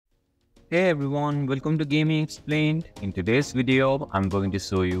Hey everyone, welcome to Gaming Explained. In today's video, I'm going to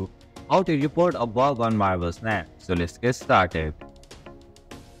show you how to report a bug on Marvel Snap. So let's get started.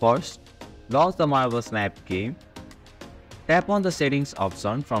 First, launch the Marvel Snap game. Tap on the settings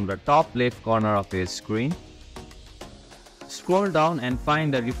option from the top left corner of your screen. Scroll down and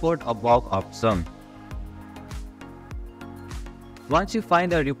find the report a bug option. Once you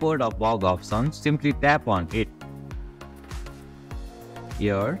find the report a bug option, simply tap on it.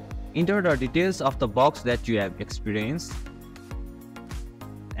 Here, enter the details of the bugs that you have experienced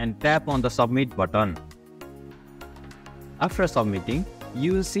and tap on the submit button. After submitting,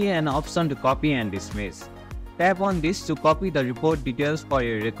 you will see an option to copy and dismiss. Tap on this to copy the report details for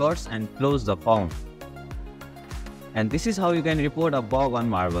your records and close the form. And this is how you can report a bug on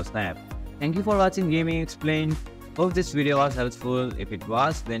Marvel Snap. Thank you for watching Gaming Explained. Hope this video was helpful. If it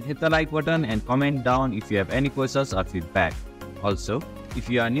was, then hit the like button and comment down if you have any questions or feedback. Also, if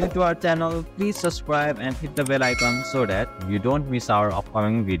you are new to our channel, please subscribe and hit the bell icon so that you don't miss our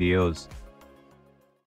upcoming videos.